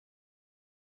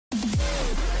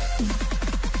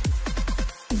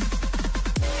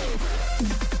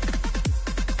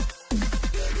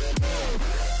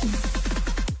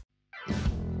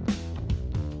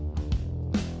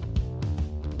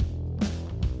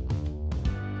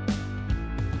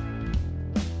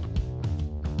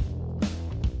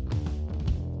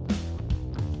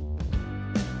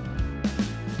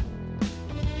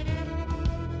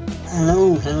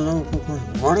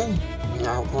Good morning. We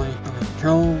are going to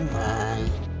withdraw my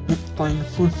Bitcoin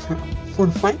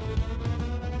full fight.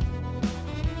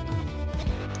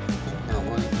 We are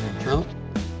going to withdraw.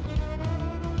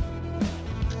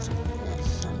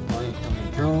 Yes, I'm going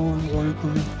to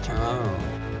withdraw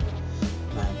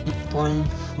my Bitcoin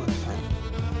full fight.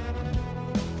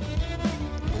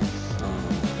 Yes, so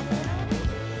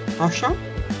awesome.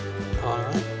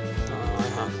 Alright, so I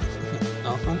have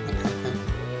 66,000 and I can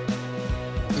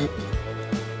it.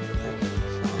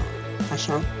 So cash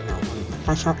out. Now we can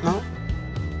cash out now.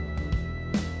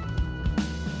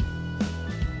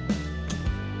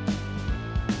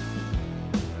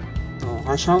 So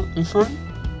cash out this one.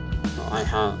 So I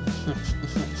have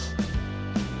 66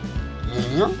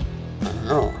 million. I don't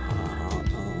know how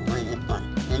to read it, but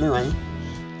anyway,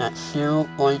 that's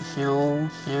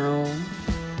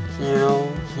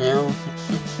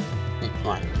 0.0000066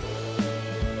 Bitcoin.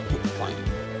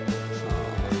 So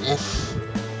yes,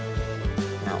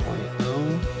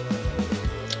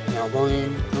 we are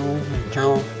going to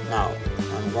withdraw now.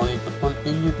 I'm going to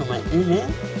continue to my email.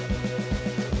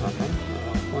 Okay,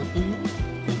 so continue,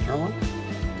 withdraw.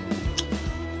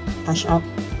 Cash out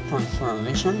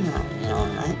confirmation. Now we are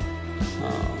alright. So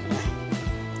yeah.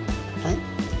 Okay.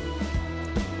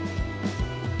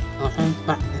 Okay,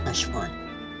 back to the dashboard.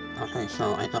 Okay,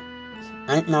 so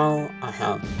right now I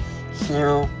have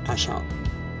 0 cash out.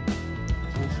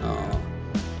 Okay, so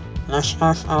last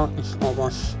cash out is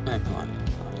almost 31.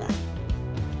 So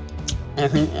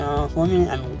yeah. For me,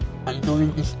 I'm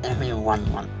doing this every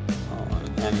 1 month. So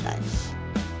very nice.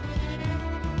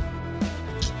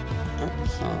 Okay,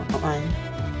 so bye.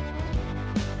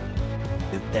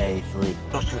 Day 3.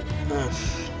 Okay,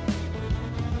 yes.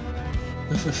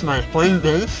 This is my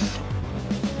Coinbase.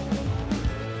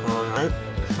 Alright,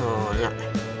 so yeah.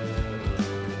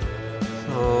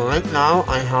 So right now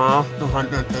I have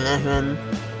 211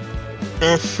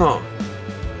 peso.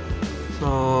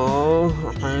 So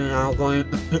I am going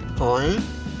to Bitcoin.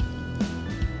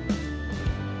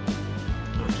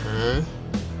 Okay.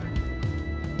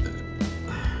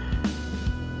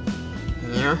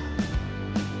 Here.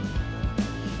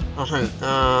 Okay,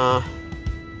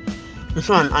 this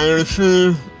one I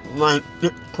received my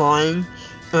Bitcoin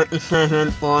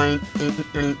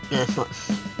 37.83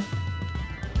 pesos.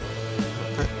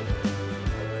 Okay.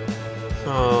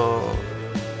 So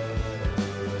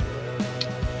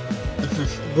this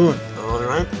is good,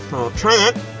 alright, so try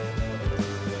it.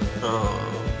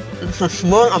 It's a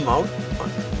small amount, but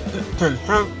it can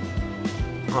help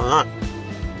a lot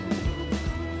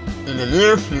in the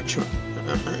near future.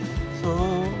 Okay, so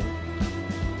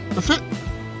that's it.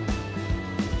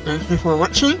 Thank you for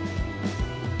watching.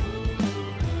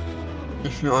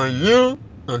 If you are new,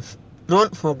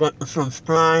 don't forget to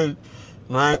subscribe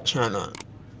my channel.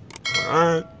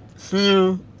 Alright, see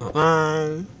you, bye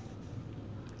bye.